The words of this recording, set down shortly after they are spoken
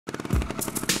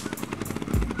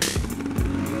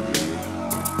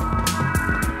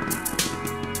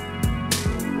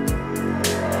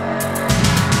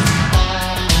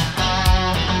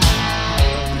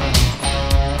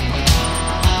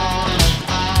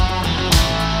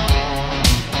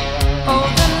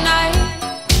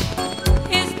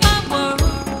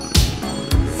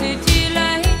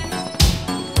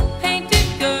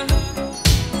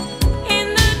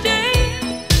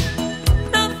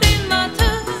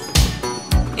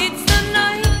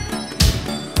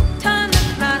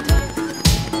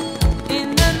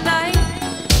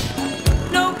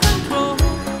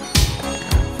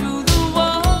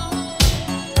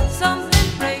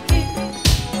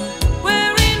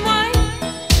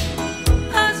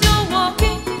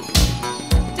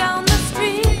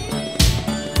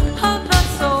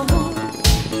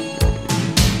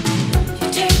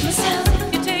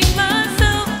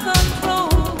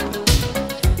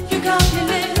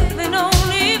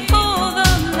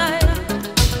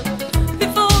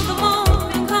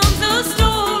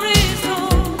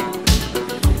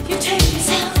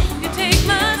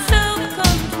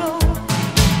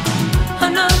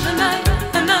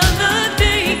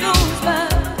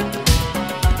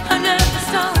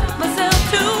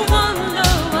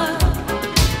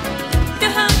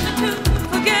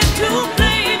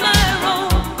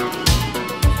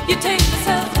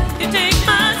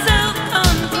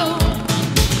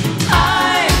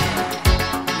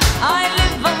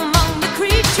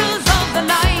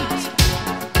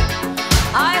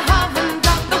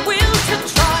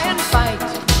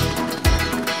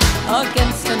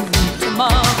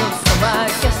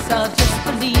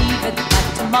believe it, that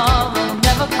tomorrow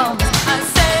never comes. I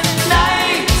said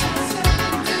night,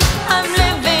 I'm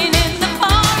living in the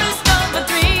forest of a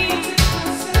dream.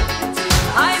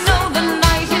 I know the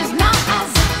night is not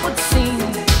as it would seem.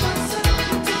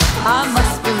 I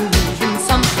must believe in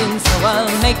something, so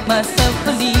I'll make myself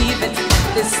believe it.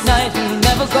 This night will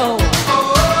never go.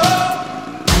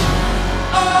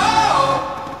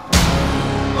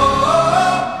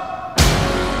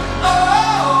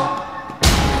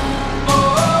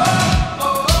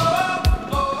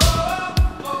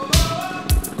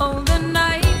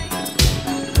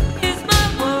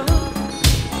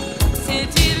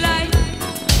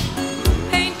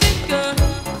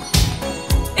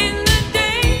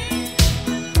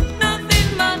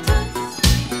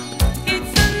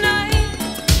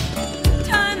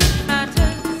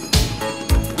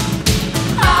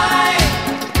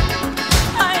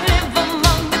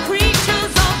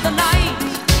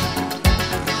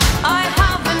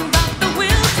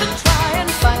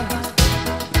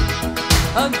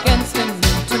 Against a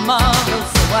new tomorrow,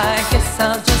 so I guess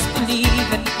I'll just believe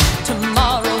it.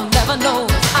 Tomorrow never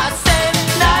knows. I said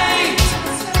night,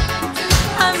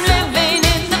 I'm living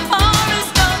in the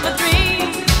forest of a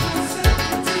dream.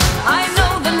 I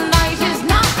know the night is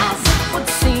not as it would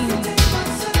seem.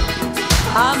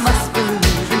 I must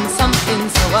believe in something,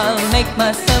 so I'll make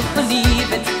myself believe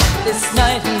it. This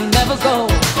night will never go.